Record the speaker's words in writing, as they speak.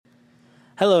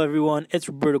Hello, everyone. It's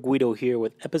Roberto Guido here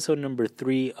with episode number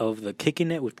 3 of the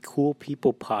Kicking It with Cool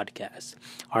People podcast.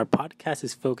 Our podcast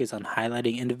is focused on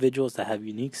highlighting individuals that have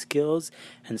unique skills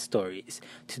and stories.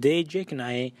 Today, Jake and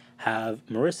I have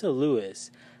Marissa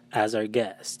Lewis as our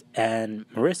guest, and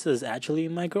Marissa is actually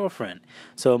my girlfriend.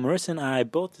 So Marissa and I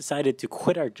both decided to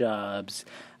quit our jobs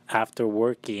after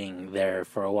working there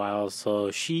for a while.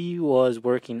 So she was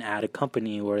working at a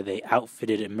company where they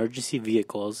outfitted emergency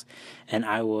vehicles, and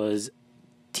I was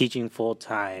teaching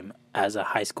full-time as a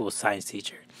high school science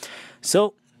teacher.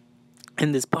 So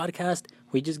in this podcast,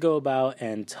 we just go about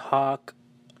and talk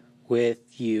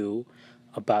with you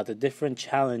about the different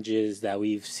challenges that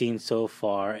we've seen so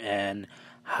far and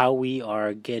how we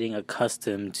are getting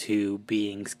accustomed to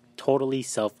being totally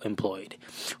self-employed.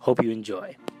 Hope you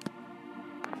enjoy.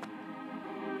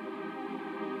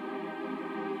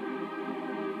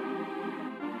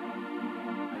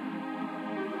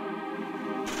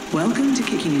 Welcome to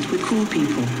Kicking It with Cool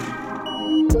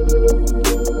People.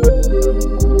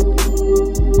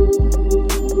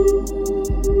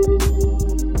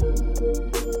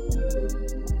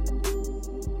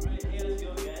 Alright, hey, let's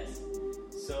go, guys.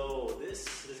 So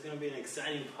this is going to be an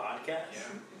exciting podcast.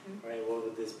 Yeah. Right, what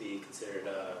would this be considered?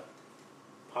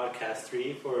 Podcast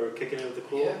 3 for Kicking It with the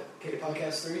Cool? Yeah, Kick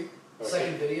Podcast 3. Okay.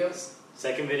 Second videos.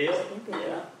 Second video?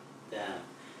 Yeah. Damn.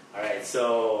 Alright,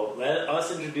 so let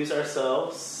us introduce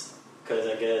ourselves, because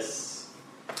I guess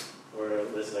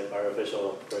this is like our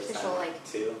official first time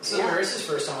too. So Yeah. Marissa's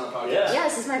first time on the podcast. Yeah.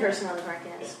 Yes, this is my first one on the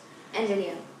podcast. And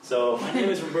video. So my name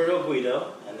is Roberto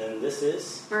Guido, and then this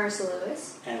is, Marissa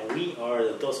Lewis. and we are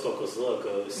the Dos Cocos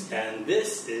Locos, and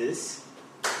this is,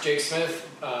 Jake Smith.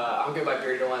 I'm good by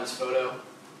Bearded Lens Photo.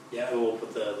 yeah, we'll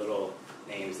put the little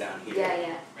names down here. Yeah.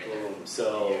 Right there. Boom.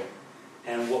 So, Right here.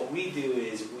 and what we do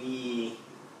is we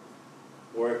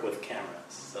work with cameras.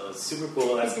 So it's super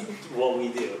cool. That's what we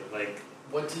do. Like,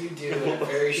 What do you do in a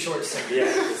very short segment?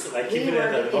 yeah, it's like keeping We it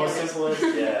work the with most cameras.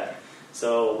 simplest. Yeah.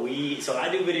 So I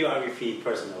do videography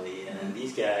personally, and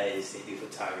these guys, they do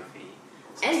photography.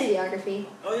 And videography.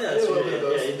 Oh yeah, I that's do a little right. bit of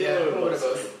both. Yeah, you do Yeah, a little a little bit of bit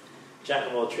of both. Jack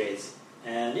of all trades.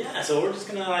 And yeah, so we're just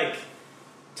gonna like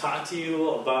talk to you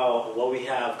about what we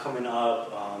have coming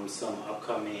up, some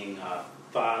upcoming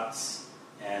thoughts,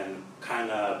 and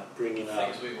kind of bringing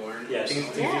up Things we've learned. things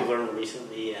recently. Yeah. we've learned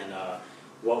recently, and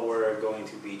what we're going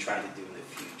to be trying to do in the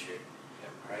future.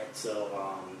 All right. So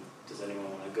does anyone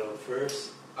want to go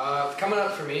first? Coming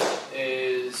up for me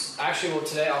is actually, well,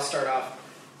 today I'll start off.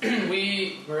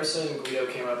 Marissa and Guido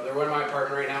came up. They're with my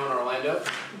apartment right now in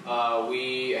Orlando.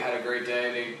 We had a great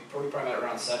day. We probably met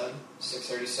around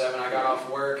 6:37. I got off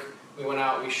work. We went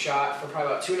out. We shot for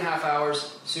probably about 2.5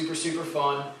 hours. Super, super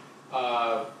fun.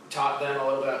 Taught them a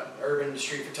little bit of urban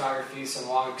street photography, some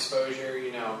long exposure,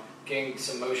 getting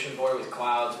some motion board with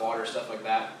clouds, water, stuff like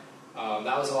that.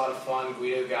 That was a lot of fun.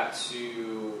 Guido got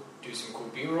to do some cool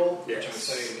B-roll, which I'm Yes.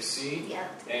 excited to see. Yeah.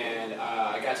 And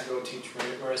I got to go teach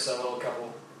Marissa a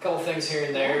couple things here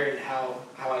and there, and how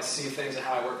I see things and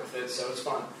how I work with it. So it was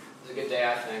fun. It was a good day,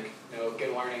 I think.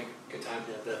 Good learning, good time.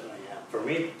 Yeah, definitely. Yeah. For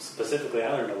me specifically,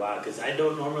 I learned a lot because I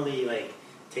don't normally like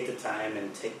take the time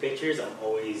and take pictures. I'm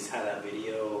always have that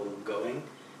video going,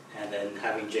 and then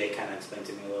having Jay kind of explain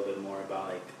to me a little bit more about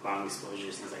like long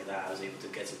exposures, things like that. I was able to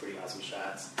get some pretty awesome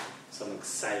shots. So I'm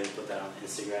excited to put that on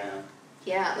Instagram.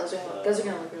 Yeah, those are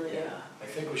gonna look really good. Yeah. I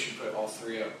think we should put all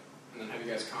 3 up, and then have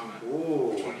you guys comment.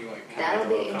 Ooh. Which one you like? That'll Have a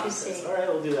be little interesting. contest. All right,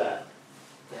 we'll do that.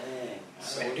 Dang.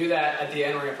 So we'll do that at the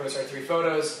end. We're going to post our 3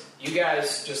 photos. You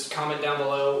guys just comment down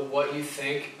below what you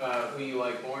think, who you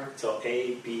like more. So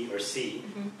A, B, or C.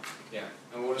 Yeah,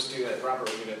 and we'll just do that. Robert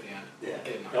will do it at the end. Yeah.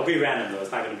 Get it It'll be random though.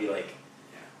 It's not going to be like.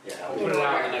 Yeah. We'll put it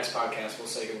out in the next podcast. We'll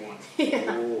say who won.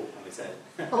 Yeah. Ooh, I'm excited.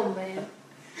 Oh man.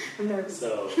 I'm nervous.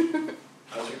 So.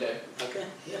 How was your day? Okay.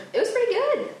 Yeah. It was pretty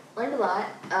good. Learned a lot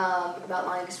about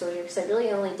long exposure because I really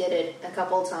only did it a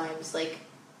couple times, like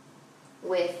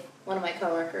with one of my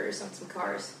coworkers on some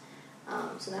cars.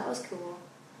 So that was cool.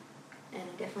 And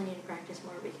I definitely need to practice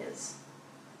more because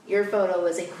your photo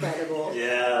was incredible.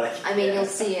 Yeah. Like, I mean, Yeah. you'll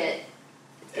see it.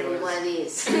 It's gonna It be was- one of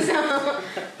these. So,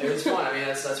 It was fun. I mean,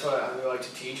 that's what we like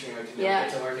to teach. We like to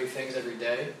get to learn new things every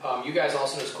day. You guys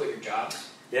also just quit your jobs.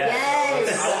 yeah.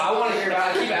 Yes. I want to hear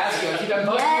about it. I keep asking. I keep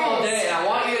bugging you all day, and I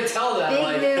want you to tell them. Big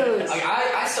like, news. Like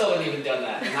I still haven't even done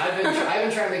that, and I've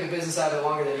been trying to make a business out of it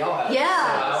longer than y'all have.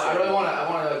 Yeah. So I really want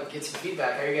to get some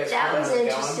feedback. How are you guys? that was feeling?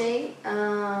 How's it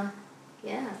interesting.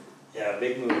 Yeah. Yeah,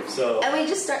 big move. So. And we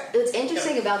just what's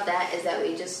interesting about that is that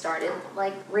we just started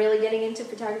like really getting into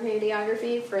photography and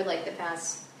videography for like the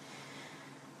past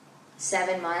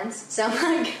 7 months. So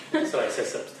I'm like, So I said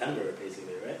September,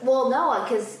 basically, right? well, no,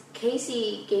 because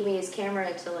Casey gave me his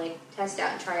camera to like test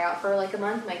out and try out for like a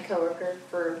month. My coworker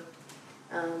for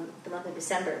the month of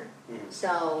December.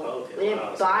 So we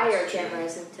didn't buy our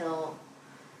cameras until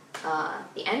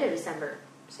the end of December.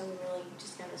 So we really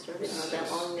just kind of started not that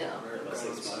long ago. About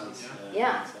 6 months.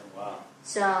 Yeah. So, wow.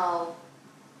 So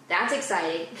that's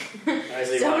exciting.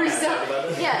 Nicely, So want we're to still, talk about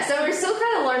this? yeah. So we're still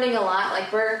kind of learning a lot.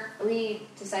 Like we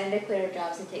decided to quit our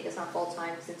jobs and take this on full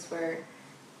time since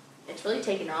it's really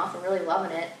taken off. We're really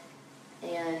loving it,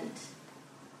 and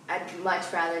I'd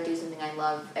much rather do something I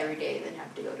love every day than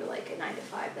have to go to like a 9 to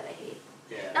 5 that I hate.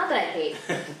 Yeah. Not that I hate,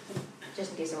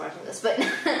 just in case they're watching this,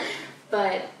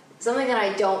 but something that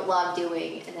I don't love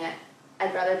doing, and that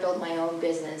I'd rather build my own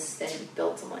business than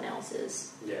build someone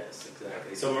else's. Yes,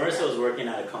 exactly. So Marissa was working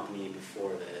at a company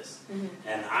before this,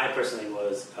 and I personally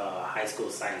was a high school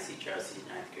science teacher. I was teaching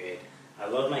 9th grade. I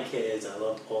loved my kids. I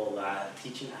loved all that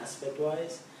teaching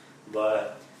aspect-wise,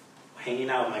 but hanging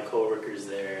out with my coworkers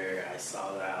there, I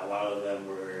saw that a lot of them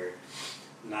were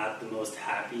not the most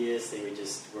happiest. They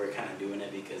were kind of doing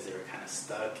it because they were kind of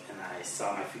stuck, and I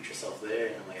saw my future self there,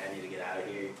 and I'm like, I need to get out of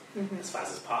here as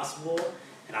fast as possible.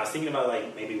 And I was thinking about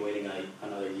like maybe waiting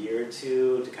another year or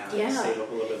two to kind of like, save up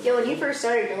a little bit. Yeah, when you first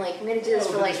started, you're like, I'm gonna do this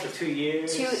for like 2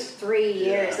 years, 2-3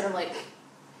 years, and I'm like,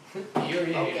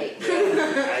 Okay.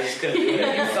 Yeah, I just couldn't do it You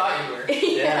anymore. thought you were.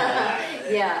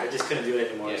 Yeah. I just couldn't do it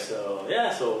anymore.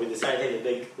 Yeah. So we decided to take a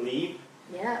big leap.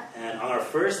 yeah. And on our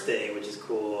first day, which is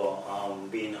cool,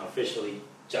 being officially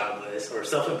jobless or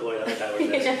self-employed, I think that word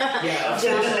is. Yeah,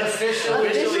 Officially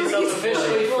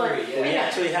officially free. We Yeah.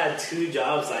 actually had 2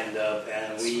 jobs lined up,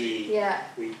 and we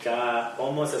got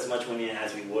almost as much money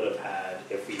as we would have had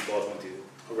if we both went to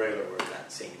a regular work that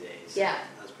same day. So Yeah.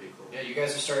 that's pretty cool. Yeah, you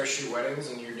guys have started to shoot weddings,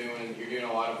 and you're doing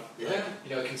a lot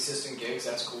of consistent gigs.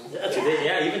 That's cool. Yeah, today.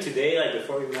 Yeah, even today, like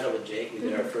before we met up with Jake, we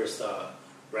did our first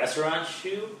restaurant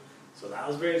shoot. So that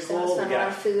was very So cool. it's We a lot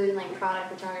of food and like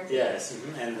product photography. yes,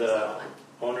 and the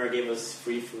owner gave us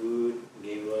free food,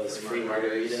 gave us free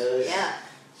margaritas. Yeah.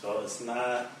 So it's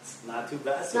not too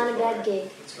bad. It's so not a far. bad gig.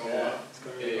 It's going Yeah, well. it's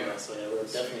going really Yeah. well. So yeah, we're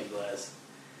definitely blessed.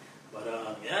 But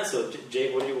yeah, so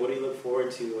Jake, what do you look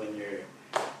forward to in your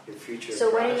future So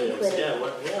when are you projects? quitting? Yeah,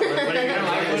 what are you Am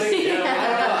I gonna do? quitting?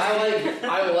 Yeah.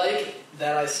 I like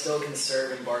that I still can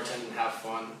serve and bartend and have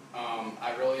fun.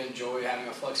 I really enjoy having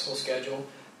a flexible schedule.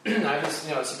 I just,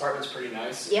 this apartment's pretty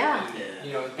nice. Yeah.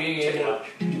 And, being Check it able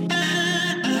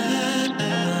out.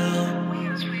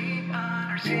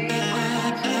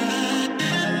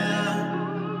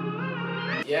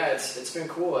 Yeah, it's been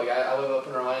cool. Like I live up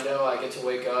in Orlando. I get to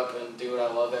wake up and do what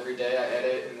I love every day. I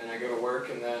edit, and then I go to work,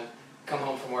 and then come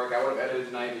home from work. I would have edited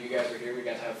tonight, but you guys were here. We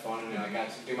got to have fun, and I got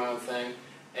to do my own thing.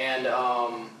 And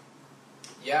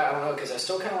yeah, I don't know, because I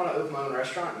still kind of want to open my own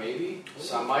restaurant, maybe.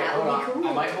 So I might That hold would on. be cool.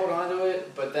 I might hold on to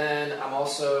it, but then I'm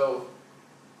also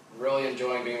really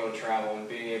enjoying being able to travel and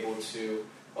being able to,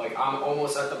 like, I'm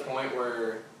almost at the point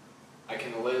where I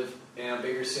can live in a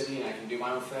bigger city and I can do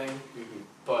my own thing.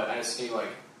 But I just need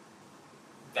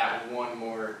that one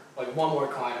more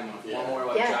client a month, one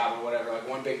more job or whatever, like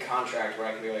one big contract where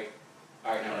I can be like,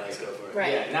 all right, now Let's we're go good. for it.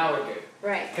 Right. Yeah, now we're good.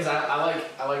 Right. Because I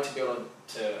like to be able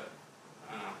to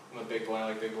I don't know, I'm a big boy. I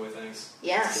like big boy things.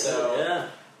 Yeah. So yeah.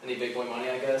 I need big boy money,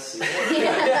 I guess. Exactly.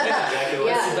 Yeah.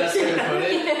 That's the best way to put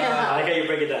it. I like how you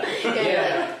break it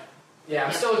down. Yeah,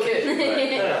 I'm still a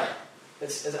kid. But,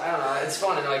 it's I don't know. It's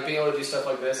fun and like being able to do stuff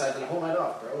like this. I have the whole night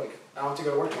off, bro. Like I don't have to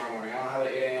go to work tomorrow morning. I don't have it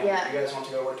at 8 a.m. Yeah. You guys want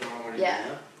to go to work tomorrow morning?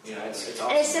 Yeah. It's awesome.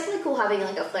 And it's definitely cool having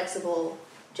like a flexible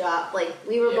job. Like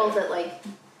we were Yeah. both at like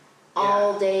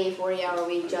all day 40-hour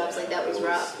week jobs. Like that was It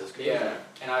rough. was good. Yeah,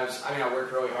 and I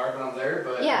work really hard when I'm there,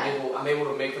 but Yeah. I'm able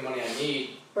to make the money I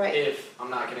need Right. if I'm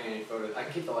not getting any photos. I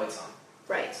can keep the lights on.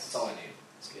 Right. That's all I need.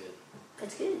 It's good.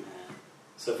 That's good. Yeah.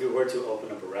 So if you were to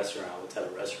open up a restaurant, what type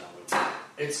of restaurant would it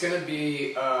be? It's gonna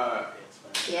be Yeah.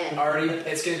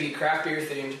 it's gonna be craft beer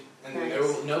themed, and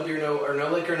Nice. no beer, no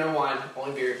liquor, no wine,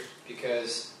 only beer,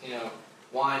 because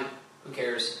wine, who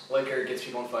cares? Liquor gets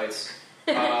people in fights.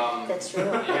 That's true.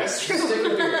 Yeah, That's just true. stick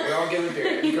with beer. We're all good with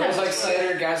beer. If girls like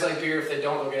cider, guys like beer. If they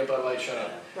don't, they'll get a Bud Light. Shut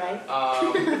up. Right.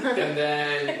 And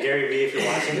then Gary V, if you're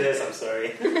watching this, I'm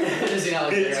sorry. does he not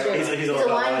like beer? He's a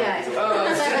wine guy. He's a Oh,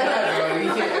 wine it's guy. too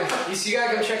bad, bro. You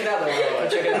gotta go check it out, though. Go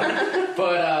check it out.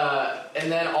 But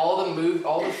and then all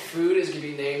the food is gonna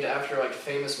be named after like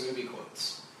famous movie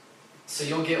quotes. So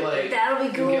you'll get like That'll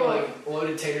be cool. You'll get like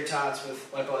loaded tater tots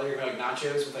with like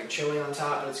nachos with like chili on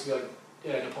top, but it's gonna be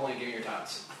like Napoleon, give me your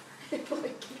tots.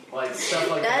 Like stuff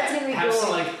like That's that. gonna be Have cool.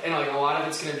 some and a lot of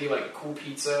it's gonna be like cool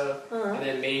pizza, and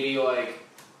then maybe like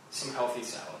some healthy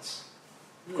salads.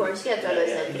 Of course, you got to throw those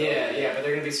in. Yeah, but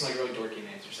they're gonna be some like really dorky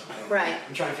names or something. Right.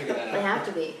 I'm trying to figure that out. They have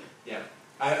to be. Yeah.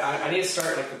 I need to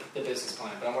start like the business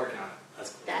plan, but I'm working on it.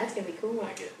 That's cool. That's going to be cool. I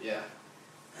like it. Yeah.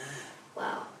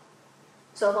 Wow.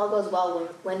 So if all goes well,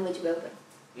 when would you open?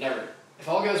 Never. If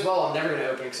all goes well, I'm never going to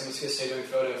open because I'm just going to stay doing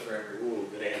photo forever. Ooh,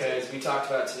 good answer. Because we talked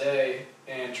about today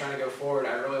and trying to go forward,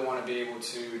 I really want to be able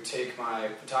to take my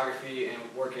photography and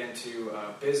work it into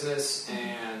business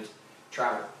and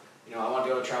travel. You know, I want to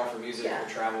be able to travel for music, or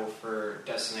travel for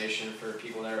destination, for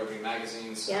people that are opening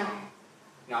magazines. Yeah.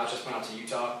 You know, I just went out to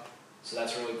Utah, so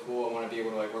that's really cool. I want to be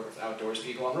able to like work with outdoors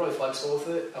people. I'm really flexible with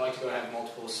it. I like to go have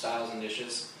multiple styles and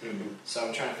dishes. So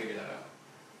I'm trying to figure that out.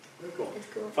 Very cool. It's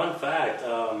cool. Fun fact,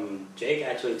 Jake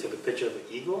actually took a picture of an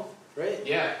eagle, right?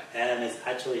 Yeah. And it's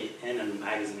actually in a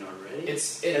magazine already.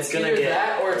 It's gonna either get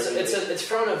that or it's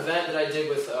from an event that I did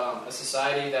with a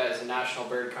society that is a national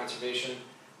bird conservation.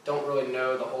 Don't really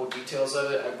know the whole details of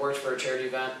it. I worked for a charity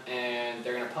event, and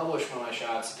they're going to publish one of my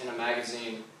shots in a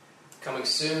magazine coming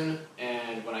soon.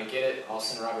 And when I get it, I'll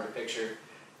send Robert a picture,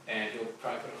 and he'll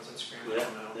probably put it on his Instagram. I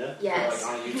don't know. Yeah. Yes.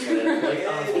 Or like on YouTube. Like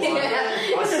on the blog.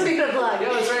 Yeah. Speaking of blog. Yeah,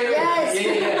 that's right here. Yes.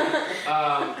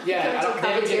 Yeah. They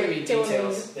haven't given me Tell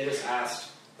details. They just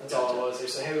asked. That's all it was. They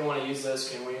said, "Hey, we want to use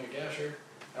this. Can we?" Yeah, sure.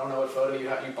 I don't know what photo you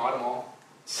have. You bought them all,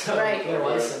 so Right. get a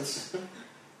license.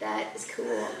 That is cool.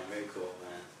 Yeah, very cool, man.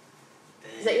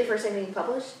 Dang. Is that your first time being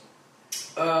published?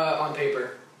 On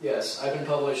paper, yes. I've been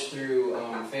published through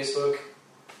Facebook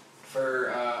for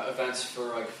events for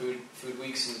like food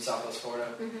weeks in Southwest Florida,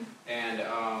 and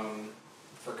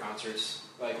for concerts.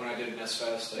 Like when I did Nest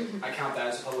Fest, like I count that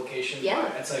as a publication. Yeah.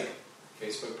 But it's like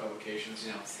Facebook publications,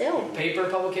 you know. Still. Paper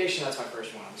publication. That's my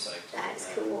first one. I'm psyched. That's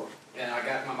cool. And I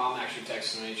got my mom actually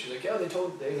texted me. She's like, "Yo,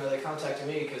 they contacted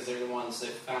me because they're the ones that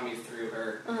found me through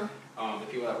her, the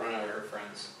people that run out are her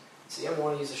friends." So yeah, we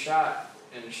want to use a shot.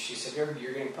 And she said, "You're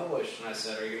getting published." And I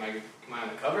said, am I on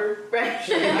the cover? Right.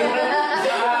 She said, I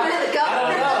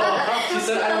don't know. She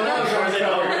said, "I don't know if you're on the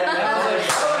cover." And I was like,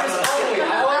 "Covers only. I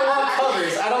only want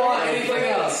covers. I don't want anything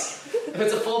else. If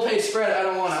it's a full page spread, I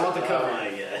don't want it. I want the cover." Oh my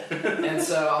god. And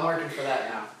so I'm working for that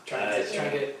now. Trying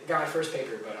to got my first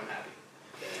paper, but I'm happy.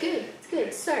 It's good. It's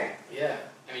good. Start. Yeah.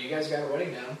 I mean, you guys got a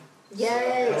wedding now.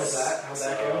 Yes. So how's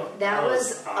that go? That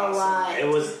was awesome. a lot. It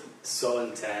was so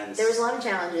intense. There was a lot of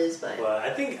challenges, but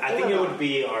I think it would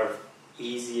be our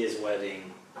easiest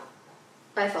wedding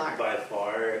by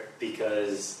far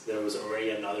because there was already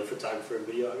another photographer and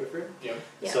videographer. Yeah.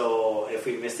 So if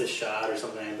we missed a shot or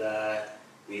something like that,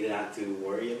 we didn't have to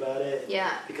worry about it.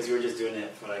 Yeah. Because we were just doing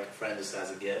it for like a friend, just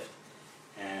as a gift.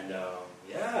 And the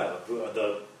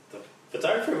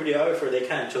photographer and videographer, they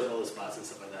kind of chose all the spots and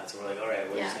stuff like that. So we're like, all right,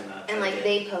 we're just gonna. And like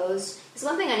they pose. It's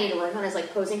one thing I need to work on is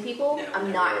like posing people. Yeah,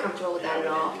 I'm not comfortable with that at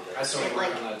all. I still And work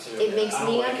like on that too. it makes I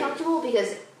don't me like uncomfortable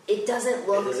because it doesn't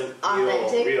look It doesn't authentic.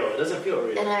 feel real. It doesn't feel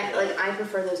real. And I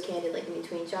prefer those candid like in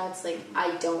between shots. Like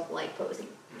I don't like posing.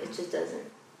 It just doesn't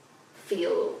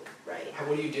feel right.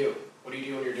 What do you do? What do you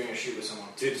do when you're doing a shoot with someone?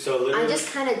 Dude, so literally, I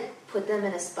just kind of put them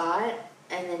in a spot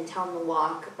and then tell them to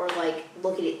walk or like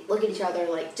look at each other,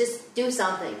 like just do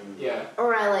something. Yeah.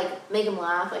 Or I like make them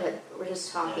laugh, like we're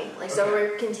just talking, Yeah. like so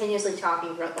we're continuously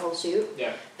talking throughout the whole shoot.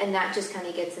 Yeah. And that just kind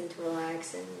of gets them to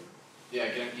relax and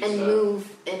Get used and to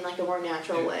move in like a more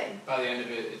natural way. By the end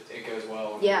of it, it goes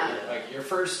well. Yeah. Like your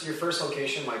first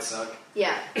location might suck,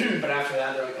 Yeah, but after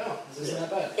that, they're like, "Oh, this isn't that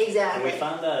bad." and exactly. we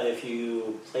found that if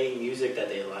you play music that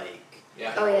they like,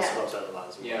 Yeah. Oh, it yeah. helps out a lot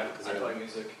as well. Yeah. because I they're play like,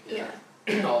 music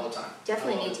Yeah, all the time.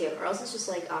 definitely I need love to, or else it's just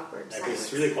like awkward. like, it's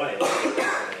silence. really quiet.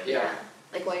 Yeah.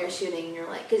 Like while you're shooting, and you're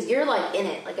like, because you're like in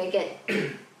it. Like I get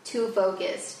too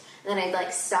focused, and then I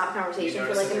like stop You conversation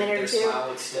for notice like a that minute or their two. smile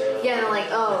would stay. Yeah, and I'm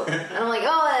like,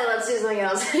 oh, let's do something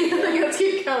else. Like, let's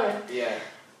keep going. Yeah.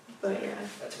 But yeah,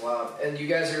 That's wild. And you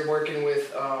guys are working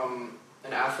with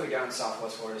an athlete down in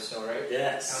Southwest Florida still, right?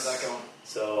 Yes. How's that going?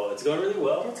 So it's going really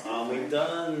well. That's good. We've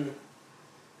done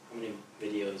how many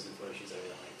videos and photo shoots have we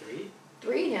done? Like 3?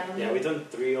 3 now. Yeah, we've done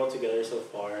 3 altogether so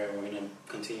far, and we're gonna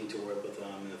continue to work with him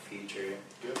in the future.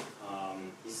 Good.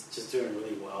 He's just doing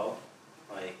really well.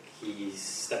 Like he's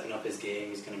stepping up his game.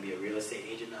 He's gonna be a real estate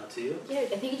agent now too. Yeah, I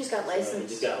think he just got So he licensed.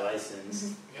 just got licensed.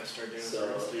 You gotta start doing So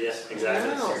this. yeah,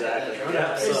 exactly, Wow. exactly. Drone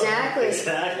Yeah, so- Exactly.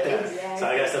 exactly. Exactly. So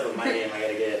I gotta step up my game. I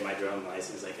gotta get my drone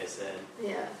license, like I said.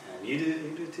 Yeah. And you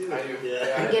do too. I do.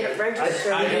 Yeah. And get it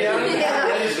registered. I- Yeah.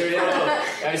 Registered, yeah.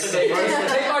 I say,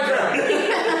 take my drone.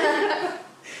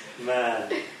 Man,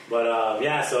 But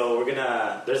yeah, so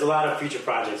there's a lot of future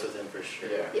projects with him for sure.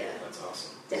 Yeah. That's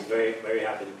awesome. He's very, very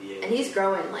happy to be able And he's to.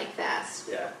 growing like fast.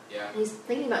 Yeah. And he's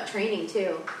thinking about training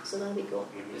too, so that'll be cool.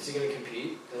 Is he going to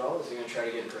compete at all? Is he going to try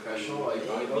to get professional, like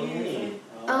bodybuilding? Maybe.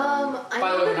 I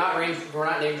By the way, know we're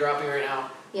not name dropping right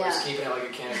now. Yeah. We're just keeping it like a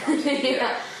can of content.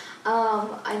 yeah.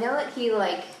 I know that he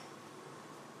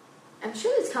I'm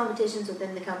sure there's competitions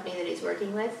within the company that he's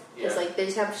working with. Because Yeah. they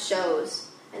just have shows,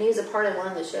 and he was a part of one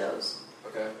of the shows.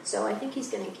 Okay. So I think he's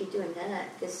going to keep doing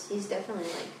that because he's definitely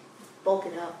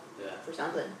bulking up Yeah. for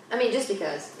something. I mean, just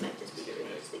because. He might just be doing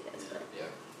it just because. Yeah.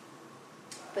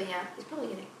 But yeah, he's probably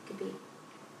going to compete.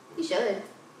 He should.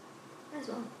 Might as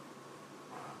well.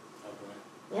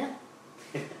 Yeah.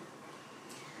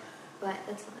 But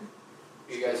that's fun.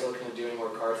 Are you guys looking to do any more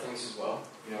car things as well?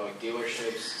 You know, like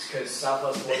dealerships? Because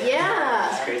Southwest Florida.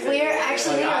 Yeah. crazy. We're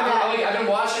actually on that. I've been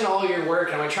watching all your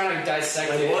work and I'm trying to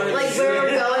dissect it. what is Like where we're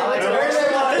going, what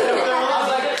direction I was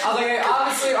like, they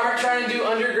obviously aren't trying to do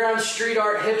underground street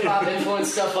art, hip hop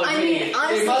influenced stuff like I mean, me.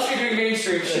 honestly- They must be doing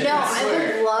mainstream shit. No, I I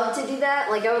swear. would love to do that.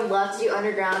 I would love to do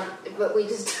underground, but we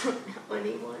just don't know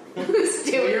anyone who's Well,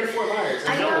 doing you're in it. Fort Myers.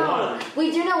 I know know. one.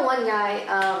 We do know one guy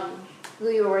who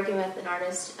we were working with, an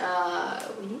artist.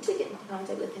 We need to get in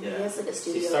contact with him. Yeah. He has a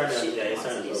studio. He's starting shoot to, yeah, he he's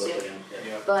wants starting to do build up soon. again. Yeah.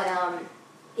 Yeah. But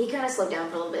he kind of slowed down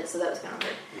for a little bit, so that was kind of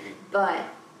hard. But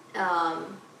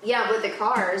yeah, with the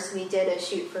cars, we did a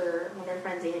shoot for one of our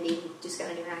friends, Andy. He just got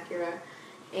a new Acura,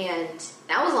 and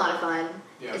that was a lot of fun.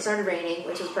 Yeah. It started raining,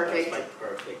 which was perfect. That was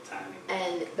perfect timing.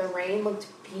 And the rain looked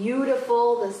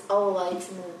beautiful. All the lights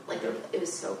and it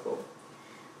was so cool.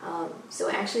 So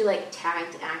I actually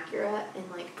tagged Acura in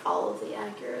all of the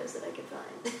Acuras that I could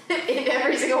find in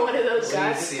every single one of those Please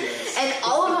shots, see this. and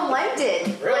all of them liked it.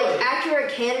 Really? Acura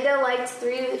Canada liked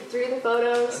three of the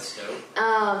photos. That's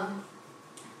dope.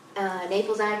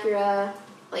 Naples Acura,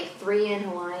 3 in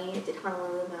Hawaii. I did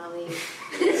Honolulu, Maui.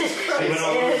 You went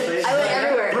all over the place? I went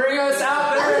everywhere. Bring us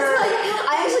out there!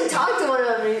 I actually talked to one of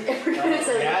them. And we're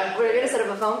gonna yeah? set up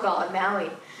a phone call in Maui,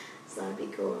 so that'd be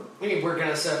cool. What do you mean we're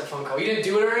gonna set up a phone call? You didn't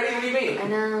do it already? What do you mean? I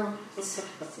know.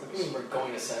 What do you mean we're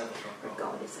going to set up a phone We're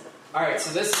call? going to set up. Alright,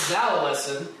 so this is now a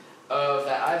lesson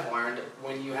that I've learned.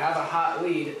 When you have a hot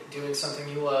lead doing something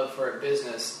you love for a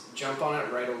business, jump on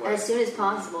it right away. As soon as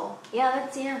possible. Yeah,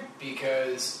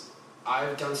 Because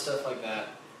I've done stuff like that,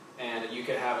 and you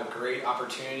could have a great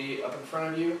opportunity up in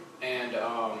front of you, and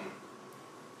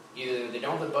either they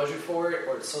don't have the budget for it,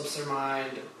 or it slips their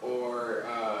mind, or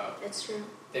That's true.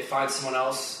 they find someone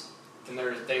else, then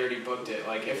they already booked it.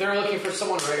 If they're looking for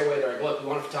someone right away, they're like, look, we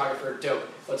want a photographer, dope,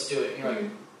 let's do it. And you're like,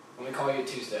 let me call you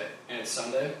Tuesday, and it's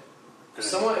Sunday.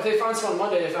 If they find someone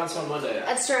Monday, they found someone Monday.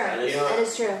 That's true. That is- That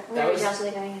is true. I'm that gonna reach was- out to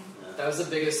the guy again. That was the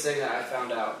biggest thing that I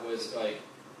found out was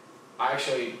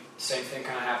same thing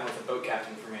kind of happened with a boat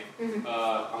captain for me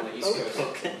on the East Coast.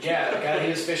 Yeah, the guy, he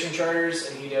does fishing charters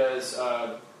and he does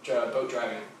boat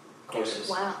driving courses.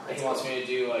 Wow, And that's he wants cool. me to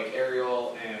do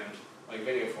aerial and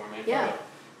video for me. Yeah.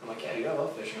 I'm like, yeah, dude, I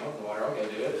love fishing. I love the water. I'll go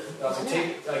do it. I was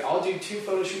Why like, I'll do 2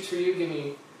 photo shoots for you. Give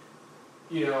me,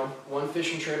 1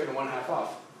 fishing trip and 1 half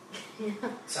off. Yeah.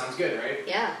 Sounds good, right?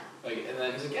 Yeah. And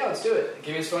then he's like, yeah, let's do it.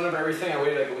 Give me his phone number, everything. I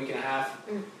waited a week and a half.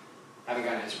 Haven't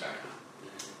gotten an answer back.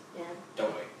 Yeah.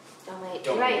 Don't wait. Don't wait.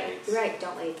 Don't You're right. wait. You're right.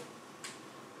 Don't wait.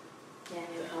 Yeah,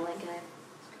 maybe call that guy.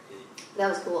 That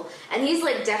was cool. And he's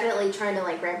definitely trying to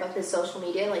ramp up his social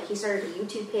media. He started a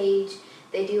YouTube page.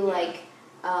 They do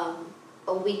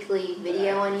a weekly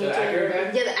video on The YouTube. Acura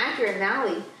guy? Yeah, the Acura in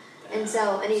Maui. And he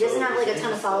So doesn't have a ton of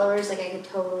famous, followers. I could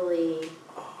totally.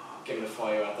 Give him to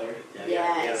fly you out there. Yeah,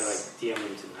 Yes. we gotta DM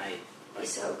him tonight. Be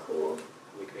so cool.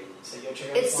 Be crazy. So, yo,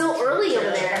 check out It's these so long- early check over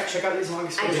out- there. Check out these long I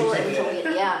exposures. told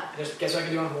him. Yeah. Guess what I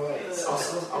can do on Hawaii?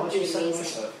 I'll let you send me Amazing.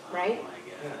 stuff. Right? Oh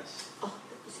my gosh. Oh,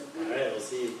 that'd be so All good. right,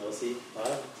 we'll see.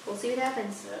 Wow. We'll see what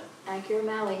happens. Yeah. Acura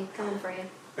Maui coming for you.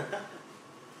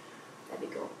 That'd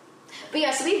be cool. But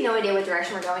yeah, so we have no idea what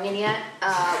direction we're going in yet.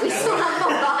 We still have a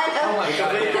lot of. Oh my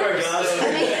god. Wait for our jobs.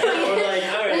 I mean, We're like,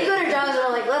 all we right. go to jobs and we're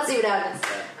like, let's see what happens.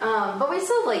 Yeah. But we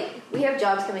still we have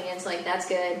jobs coming in, so that's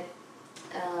good.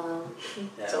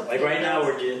 Yeah. So Right now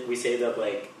we saved up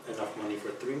enough money for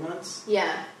 3 months.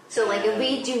 Yeah. So if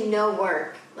we do no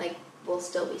work, we'll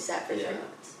still be set for 3 Yeah.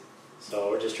 months. So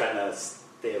we're just trying to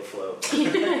stay afloat. So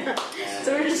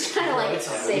we're just trying to Yeah,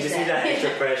 save we just need that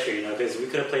extra pressure, because we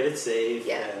could have played it safe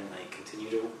Yeah. and continue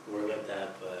to work like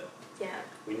that, but Yeah.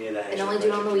 we need that And extra only do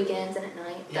it on the pressure. weekends and at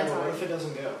night. Yeah, That's but what hard. if it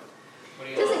doesn't go? What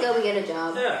do If you it doesn't go, we get a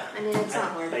job. Yeah. I mean, it's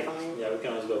not hard to Like, find. yeah, we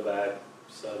can always go back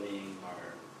subbing or.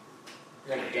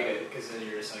 You're gonna hate it because then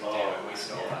you're just like, Oh, damn, I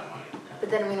wasted all yeah. that money. But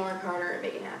then we work harder and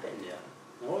make it happen. Yeah.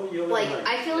 No, you'll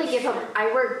I feel like if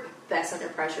I work best under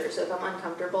pressure. So if I'm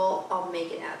uncomfortable, I'll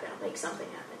make it happen. I'll make something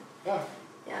happen. Yeah.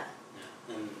 Yeah.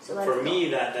 And So let for it me,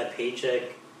 go. that paycheck,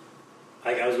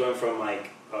 like I was going from like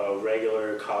a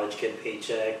regular college kid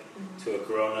paycheck to a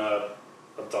grown-up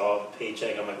adult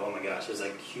paycheck. I'm like, oh my gosh, there's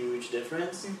like a huge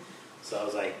difference. So I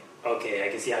was like, okay, I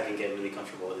can see I can get really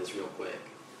comfortable with this real quick.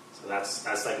 So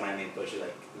that's like my main push, is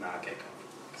like not get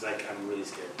comfortable, because I'm really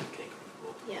scared to get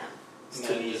comfortable. Yeah. It's And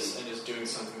too then easy. just doing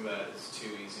something that is too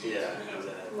easy. Yeah, You know?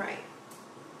 exactly. Right.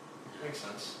 Makes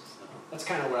sense. So, That's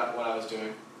kind of what I was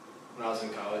doing when I was in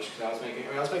college, because I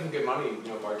was making good money,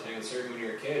 bartending, serving when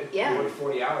you're a kid. Yeah. You work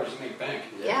 40 hours, you make bank.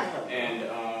 Yeah. And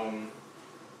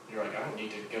you're like, I don't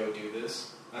need to go do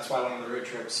this. That's why I went on the road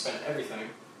trip, spent everything,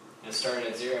 and started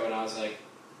at zero, and I was like,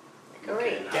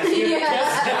 Great. now-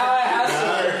 guess now I have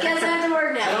to. Guess I have to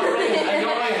work I now. don't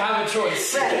really have a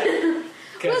choice. Right.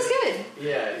 'Cause- Well, it's good.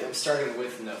 Yeah, I'm starting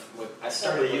with nothing. I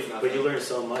started with nothing. But you learn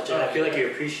so much, and Oh, I feel like yeah. you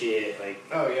appreciate like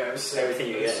Oh yeah, it was everything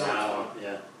you it was get so much now. fun.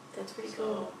 Yeah. That's pretty So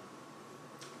cool.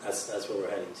 that's where we're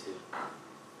heading to.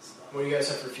 So, What do you guys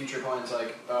have for future plans,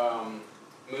 like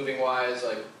moving wise,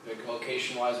 like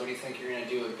location wise? What do you think you're gonna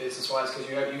do, like business wise? Because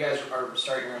you guys are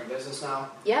starting your own business now.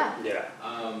 Yeah. yeah.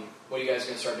 What are you guys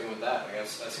gonna start doing with that? I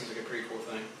guess that seems like a pretty cool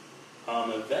thing.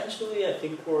 Eventually, I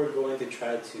think we're going to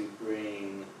try to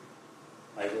bring,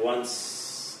 like,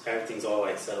 once everything's all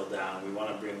like settled down, we want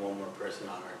to bring one more person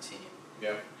on our team.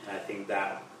 Yeah. And I think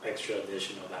that extra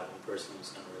addition of that one person is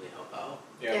going to really help out.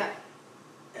 Yeah.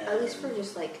 And At least for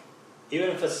just like. even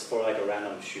if it's for like a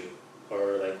random shoot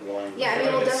or like one. Yeah, I mean,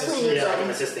 Like we'll an definitely assistant. need Yeah, like some. an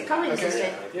assistant. Probably an Okay.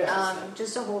 assistant. Yeah.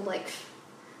 Just to hold like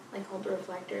hold the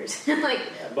reflectors. Like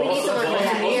but we need also- someone for also-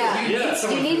 that. also- Yeah. You need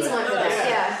someone You need for someone for that. that.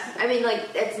 Yeah. Yeah. I mean, like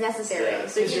it's necessary. Yeah.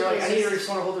 So Because you're like, I it's just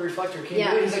want to hold the reflector. Can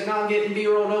Yeah. you do it? He's like, no, I'm getting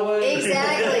B-roll, no way.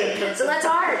 Exactly. So that's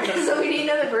hard. So we need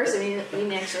another person. We need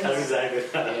an extra. That's exactly.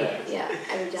 Yeah. Yeah,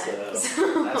 every time.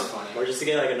 So- That's funny. Or just to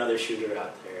get like another shooter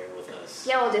out there with us.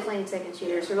 Yeah, we'll definitely need second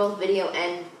shooters for both video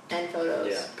and photos.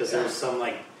 Yeah, because there's some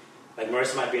like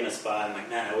Marissa might be in a spot and like,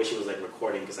 man, I wish she was like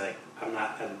recording because I'm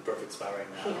not in the perfect spot right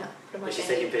now. Yeah, pretty But much she's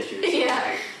any- taking pictures.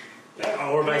 Yeah.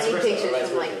 Or vice Any versa. pictures Or vice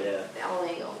from versa. like Yeah. all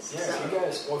angles. Yeah, so. if you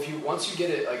guys, well, once you get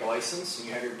it like licensed and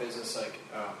you have your business like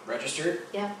registered,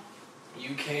 Yeah.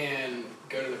 you can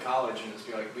go to the college and just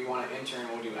be like, we want an intern,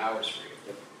 we'll do hours for you.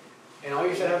 Yep. And all you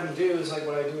have to have them do is like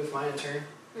what I do with my intern.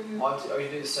 Mhm. All you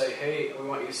do is say, hey, we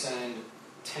want you to send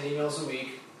 10 emails a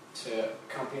week to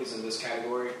companies in this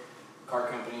category, car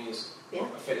companies, Yeah.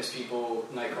 fitness people,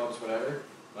 nightclubs, whatever.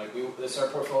 Like, this is our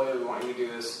portfolio, we want you to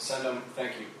do this, send them,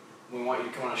 thank you. We want you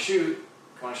to come on a shoot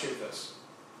with us.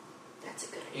 That's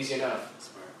a good Easy enough.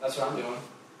 Smart. That's what I'm doing.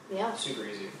 idea. Super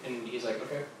easy. And he's like,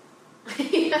 okay.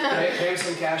 Yeah. Pay him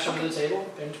some cash under the table,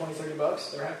 pay him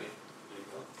 $20-$30, they're happy. There you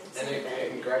go. That's And not they bad.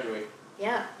 can graduate.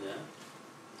 Yeah. Yeah.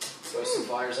 Post some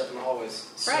flyers up in the hallways.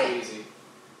 So Right. easy.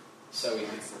 So easy.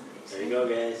 That's nice. There you go,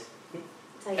 guys.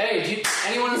 That's how you- Hey,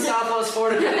 anyone in Southwest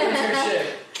Florida get an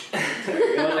internship?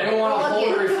 Anyone want to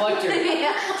hold a reflector?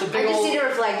 Yeah. It's a I big just old. need a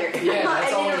reflector. Yeah,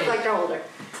 that's I all need I a need. reflector holder.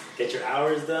 Get your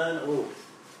hours done. Ooh,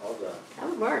 all done. That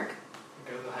would work.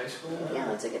 Go to the high school. Yeah,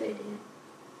 that's a good idea.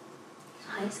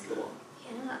 High school.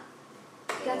 Yeah.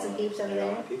 You got some peeps over Yeah,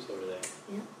 there. peeps over there.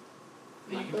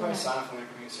 Yeah, you can probably sign up for their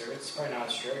community service. It's probably not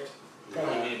as strict.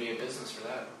 Probably don't need to be a business for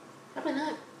that. Probably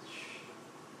not.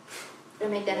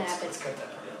 Gonna make that Let's- happen. Let's cut that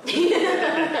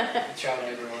out. Child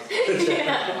labor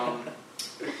one.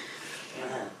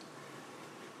 Man.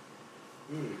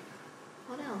 Hmm.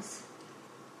 What else?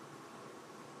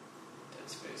 Dead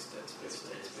space, dead space,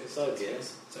 dead space. It's all good.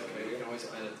 It's okay. We can always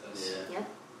edit this. Yeah. Yep.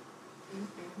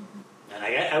 And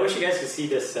I wish you guys could see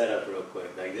this setup real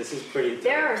quick. Like, this is pretty.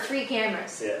 There are 3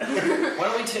 cameras. Yeah. Why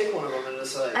don't we take one of them and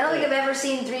just like... I don't think I've ever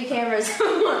seen 3 cameras.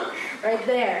 Right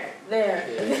there.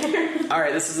 There. All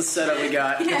right, this is the setup we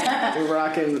got. We're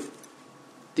rocking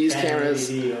these cameras,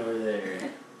 over there.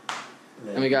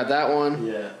 and we got that one.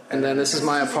 Yeah. And then this is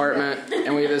my apartment,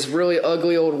 and we have this really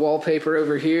ugly old wallpaper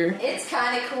over here. It's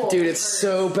kind of cool. Dude, it's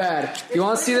so bad. You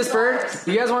want to see this bird?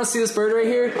 You guys want to see this bird right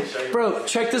here? Bro,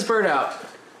 check this bird out.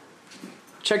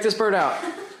 Check this bird out.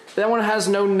 That one has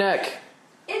no neck.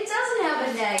 It doesn't have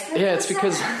a neck. That's Yeah, it's so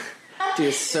because... sad. Dude,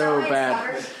 it's so Is that why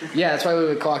bad. it's covered? Yeah, that's why we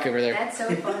have a clock over there. That's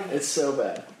so funny. It's so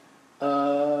bad.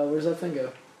 Where's that thing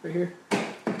go? Right here?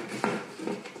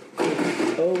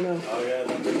 Oh, no. Oh, yeah,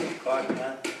 the clock,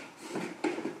 man.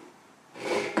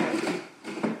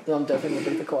 No, I'm definitely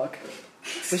looking at the clock.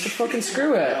 Where's the fucking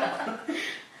screw at?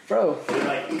 Bro, You're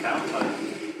like, count on.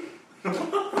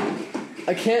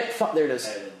 I can't find... There it is.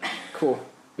 Cool.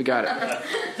 We got it.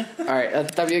 Alright,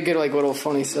 that'd be a good, like, little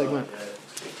funny segment.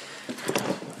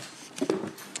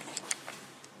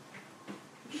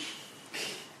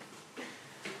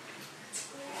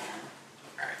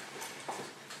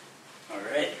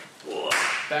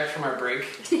 back from our break.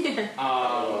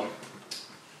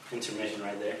 Intermission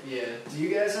right there. Yeah. Do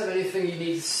you guys have anything you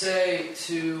need to say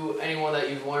to anyone that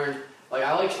you've learned? Like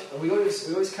we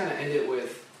always kind of end it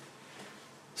with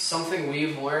something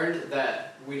we've learned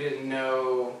that we didn't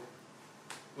know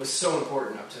was so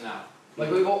important up to now.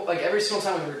 Like every single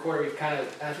time we record, we've kind of,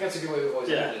 and I think that's a good way we've always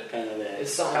ended it. Kind of.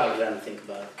 It's something how like them think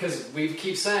about it. Because we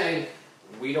keep saying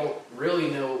we don't really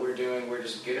know what we're doing. We're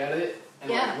just good at it, and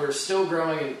like, we're still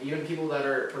growing. And even people that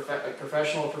are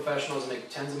professionals make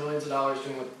tens of millions of dollars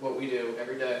doing what we do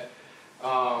every day,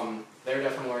 they're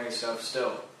definitely learning stuff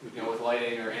still. You know, with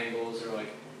lighting or angles or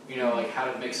like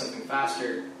how to make something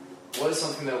faster was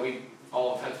something that we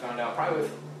all have found out probably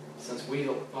since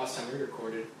the last time we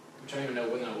recorded. Which I don't even know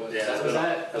when that was. Yeah,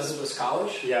 was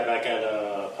college? Yeah, back at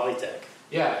Polytech.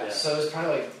 Yeah, so it was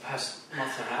probably like the past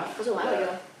month and a half. It was a while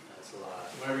ago. That's a lot.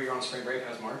 Whenever you're on spring break,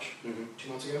 that was March. 2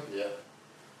 months ago. Yeah.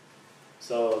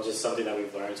 So just something that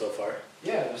we've learned so far.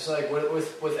 Yeah, just like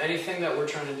with anything that we're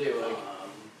trying to do, like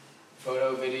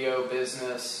photo, video,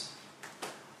 business.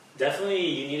 Definitely,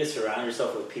 you need to surround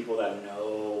yourself with people that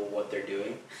know what they're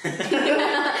doing.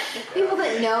 People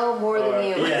that know more than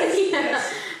you.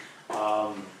 Yes.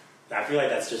 I feel like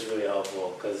that's just really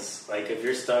helpful because, like, if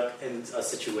you're stuck in a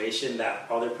situation that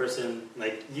other person,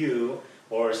 like you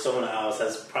or someone else,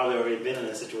 has probably already been in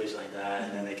a situation like that,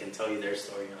 and then they can tell you their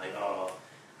story, and you're like, oh,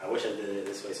 I wish I did it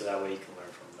this way, so that way you can learn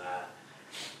from that.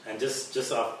 And just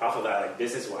off of that, like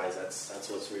business-wise, that's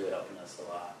what's really helping us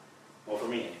a lot. Well, for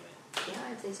me anyway. Yeah,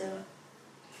 I'd say so.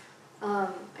 I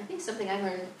think something I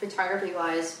learned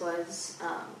photography-wise was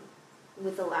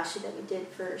with the last shoot that we did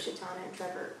for Shatana and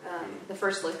Trevor, the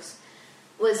first looks,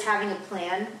 was having a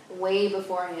plan way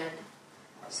beforehand.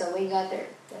 So when you got there,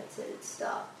 that's it. It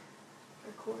stopped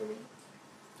recording.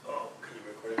 Oh, can you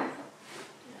record it?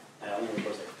 Yeah. I only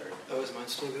record like 30 minutes. Oh, is mine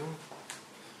still going?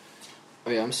 Oh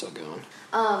yeah, I'm still going.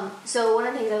 So one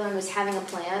of the things I learned was having a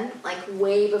plan, like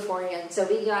way beforehand. So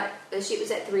the shoot was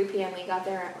at 3 p.m. We got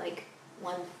there at like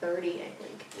 1:30, I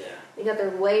think. Yeah. We got there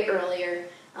way earlier.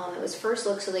 It was first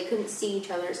look, so they couldn't see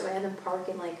each other. So I had them park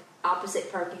in like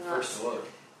opposite parking lots. First look.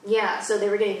 Yeah, so they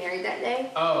were getting married that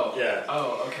day. Oh. Yeah.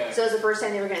 Oh, okay. So it was the first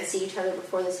time they were going to see each other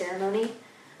before the ceremony.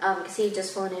 Because he had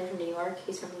just flown in from New York.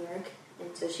 He's from New York,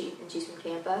 and so she's from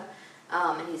Tampa,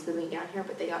 and he's moving down here.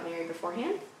 But they got married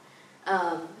beforehand.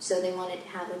 So they wanted to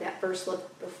have like that first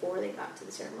look before they got to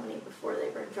the ceremony, before they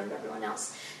were in front of everyone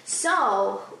else.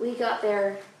 So we got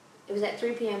there. It was at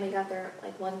 3 p.m. We got there at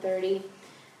like 1:30.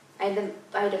 I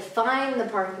had to find the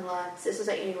parking lots. This was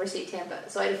at University of Tampa.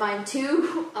 So I had to find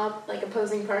two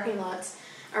opposing parking lots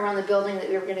around the building that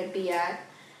we were going to be at,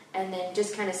 and then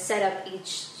just kind of set up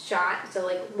each shot. So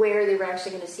like where they were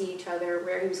actually going to see each other,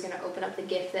 where he was going to open up the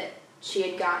gift that she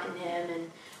had gotten him,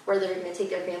 and where they were going to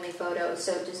take their family photos.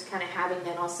 So just kind of having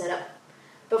that all set up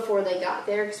before they got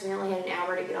there, because we only had an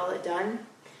hour to get all that done,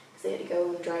 because they had to go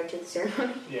and drive to the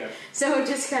ceremony. Yeah. So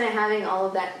just kind of having all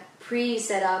of that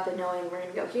pre-set up and knowing we're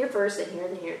going to go here first, then here,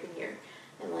 then here, then here,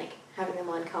 and like having them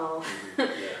on call. Yeah.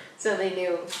 So they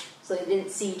knew, so they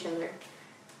didn't see each other,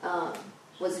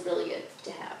 was really good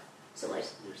to have. So like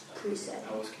pre-set.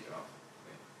 I always keep it off.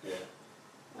 Yeah.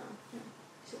 Oh, yeah.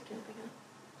 So turn it back on.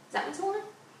 Is that one still on?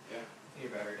 Yeah. I think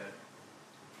your battery died.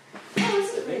 Oh,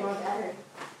 this is a pretty long battery.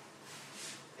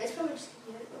 It's probably just going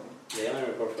to get it going. They only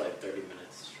record for like 30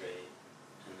 minutes straight,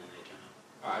 and then they turn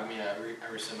off. I mean,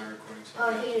 I reset my recording. So Oh,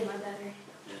 I hated my battery.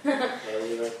 Yeah. Well,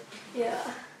 you know,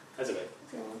 Yeah. that's okay.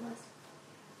 It's going to last.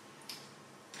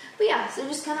 But yeah, so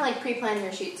just kind of like pre-planning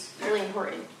your shoots. Really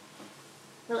important.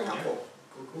 Really helpful.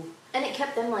 Cool. And it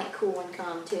kept them like cool and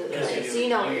calm too. Yes, Like, you so you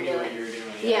know what you're doing.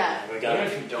 Yeah. We Even got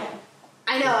if you don't.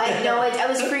 I know, I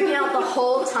was freaking out the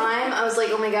whole time. I was like,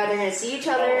 oh my god, they're going to see each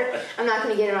other. I'm not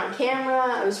going to get it on camera.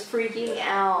 I was freaking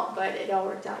out, but it all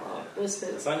worked out well. It was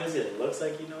smooth. As long as it looks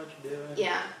like you know what you're doing.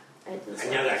 Yeah. And you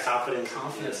have that confidence.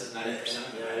 Confidence is 90%.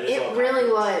 Yeah, It really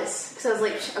was. Because I was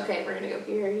like, okay, we're going to go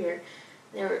here.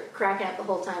 They were cracking up the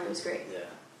whole time. It was great. Yeah.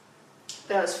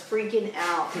 But I was freaking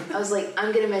out. I was like,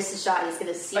 I'm going to miss the shot. He's going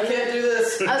to see I can't do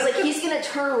this. I was like, he's going to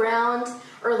turn around,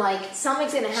 or like,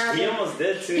 something's going to happen. He almost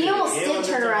did too. He almost did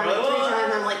turn around like 3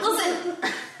 times. I'm like, listen.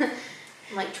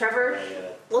 I'm like, Trevor,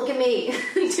 look at me.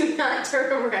 Do not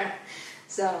turn around.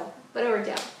 So, but it worked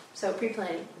out. So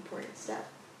pre-planning, important stuff.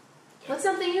 What's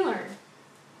something you learned?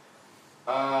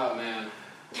 Oh, man.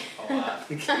 A lot.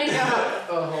 I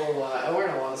know. A whole lot. I learn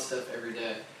a lot of stuff every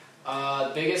day.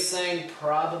 The biggest thing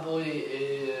probably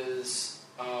is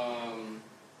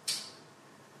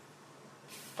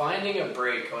finding a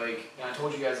break. Like, and I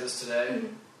told you guys this today,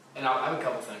 and I have a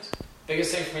couple things.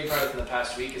 biggest thing for me probably in the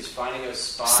past week is finding a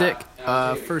spot. Sick. And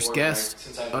I was doing it First before, guest,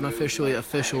 since I've moved, unofficially like,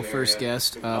 official kind of first area.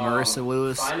 guest, Marissa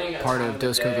Lewis, Finding a part time of the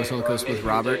Dos day Cocos or Locos making with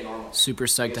your Robert. day normal. Super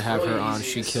psyched It's to have her really on. easy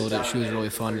She to sit killed it. down She was and really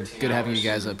edit for fun. 13 Good having you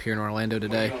hours. guys up here in Orlando When you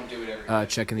today. don't do it every day.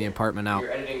 Checking the apartment out.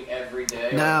 You're editing every day.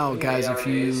 Now, like, guys, 8 if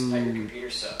days, like, your you computer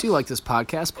sucks. do like this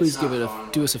podcast, please It's give not it fun,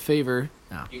 do us a favor.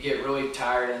 No. You get really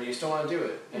tired and you just don't want to do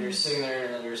it. And you're sitting there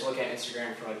and then you're just looking at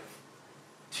Instagram for like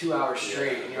 2 hours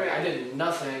straight. And you're like, I did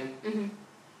nothing.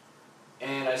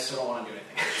 And I still don't want to do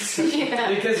anything.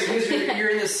 Yeah. because you're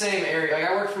in the same area. Like,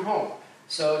 I work from home.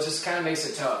 So it just kind of makes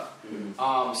it tough.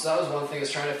 So that was one thing, is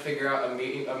trying to figure out a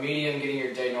medium, getting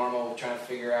your day normal, trying to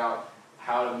figure out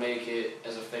how to make it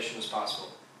as efficient as possible.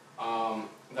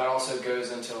 That also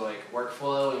goes into like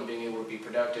workflow and being able to be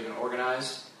productive and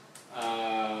organized.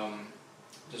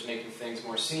 Just making things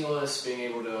more seamless, being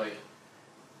able to, like,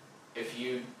 if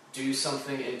you do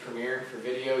something in Premiere for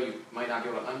video, you might not be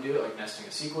able to undo it, like nesting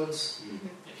a sequence.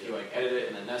 If you like edit it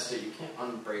and then nest it, you can't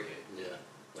unbreak it. Yeah. You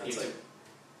That's have like, to-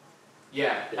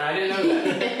 yeah, and I didn't know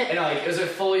that. And like, it was a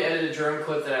fully edited drone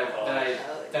clip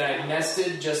that I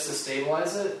nested just to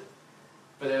stabilize it,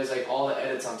 but there was like all the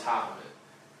edits on top of it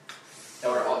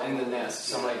that were all in the nest.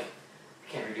 So I'm like, I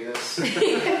can't redo this.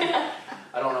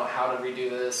 I don't know how to redo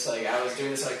this. Like, I was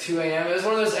doing this at like 2 a.m. It was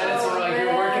one of those edits where like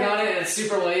you're working on it and it's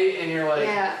super late and you're like,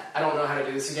 I don't know how to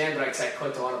do this again, but I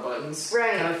clicked a lot of buttons,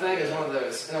 kind of thing. It's one of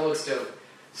those, and it looks dope.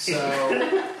 So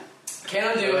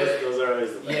can't undo it. Those are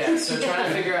always the best. Yeah, so trying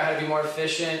to figure out how to be more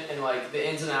efficient and like the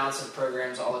ins and outs of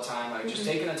programs all the time. Like just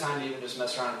taking the time to even just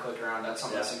mess around and click around. That's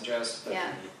something I suggest.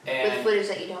 Yeah. With And footage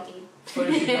that you don't need.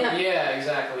 footage, yeah,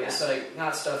 exactly. It's like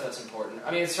not stuff that's important.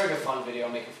 I mean, it's like a fun video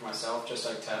I'm making for myself, just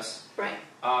like test. Right.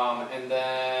 And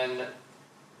then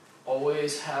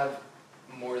always have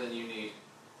more than you need.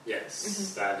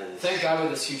 Yes, that is. Thank God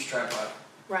with this huge tripod.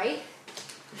 Right?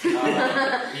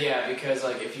 Yeah, because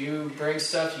like if you bring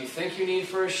stuff you think you need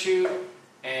for a shoot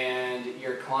and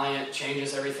your client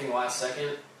changes everything last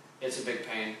second, it's a big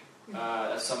pain.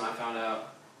 That's something I found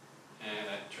out, and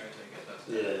I try to tell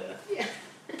you guys that. Yeah.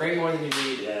 Bring more than you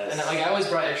need. Yes. And like I always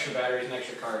brought extra batteries and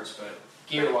extra cards, but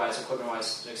gear-wise,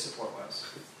 equipment-wise, like support-wise.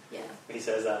 Yeah. He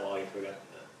says that while he forgot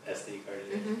the SD card.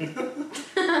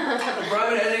 Bro, I've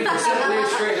been editing for 7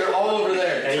 weeks straight. They're all over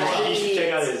there. And you should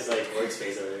check out his like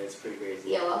workspace over there. It's pretty crazy.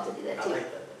 Yeah, we'll have to do that I too.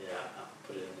 like that. Yeah, I'll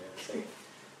put it in there in a second.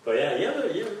 But yeah, you have a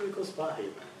really cool spot here,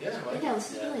 man. Yeah, I like Yeah, it.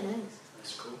 this is really nice.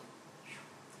 That's cool.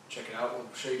 Check it out. We'll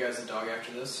show you guys the dog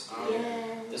after this.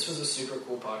 Yes. This was a super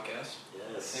cool podcast.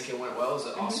 I Yes. think it went well. It was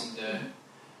an awesome day.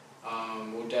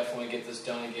 We'll definitely get this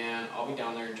done again. I'll be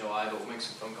down there in July, but we'll make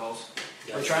some phone calls.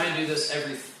 Yeah. We're trying to do this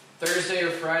every Thursday or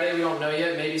Friday. We don't know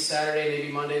yet. Maybe Saturday,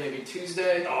 maybe Monday, maybe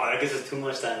Tuesday. Oh, I guess it's too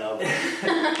much that now.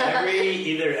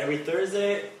 Either every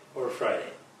Thursday or Friday.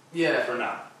 Yeah. For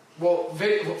now. Well,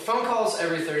 phone calls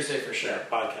every Thursday for sure. Yeah,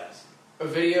 podcast. A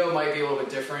video might be a little bit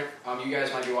different. You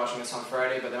guys might be watching this on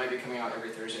Friday, but they might be coming out every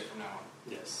Thursday from now on.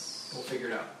 Yes. We'll figure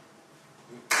it out.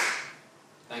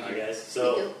 Thank you. Alright, guys. Thank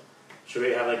So, you. should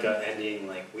we have like an ending,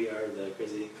 like we are the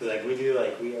crazy? Because like we do,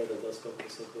 like we are the Dos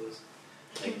Cocos Locos.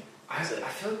 Like, I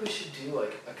feel like we should do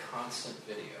like a constant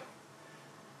video.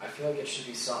 I feel like it should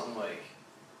be something like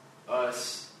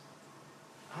us.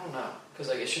 I don't know, because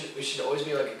like it should always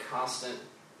be like a constant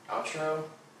outro,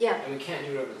 Yeah. and we can't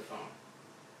do it over the phone.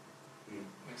 Mm.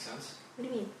 Makes sense? What do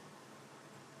you mean?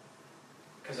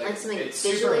 Because Like something it's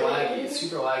super visually laggy. related? It's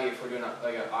super laggy if we're doing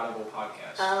like an audible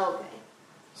podcast. Oh, okay.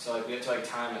 So like we have to like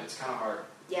time it. It's kind of hard.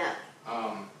 Yeah.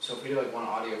 So if we do like one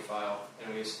audio file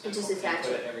and we just attach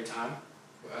input it. every time,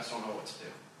 I just don't know what to do.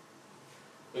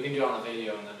 We can do it on the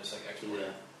video and then just like export it.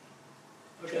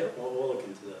 yeah. Okay, we'll look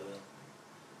into that then.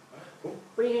 Alright, cool.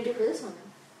 What are you going to do for this one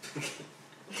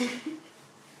then?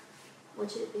 What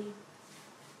should it be?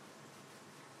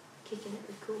 Kicking it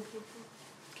with cool people.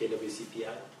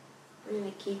 KWCPI. We're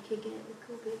going to keep kicking it with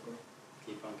cool people.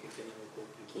 Keep on kicking it with cool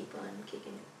people. Keep on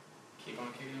kicking it. Keep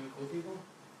on kicking it with cool people?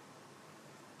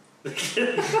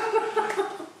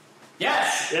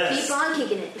 Yes! Yes. Keep on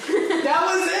kicking it. That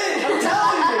was it! I'm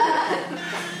telling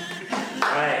you!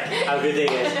 Alright, have a good day,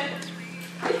 guys.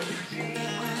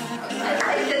 I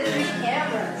like the 3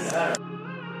 cameras. Yeah.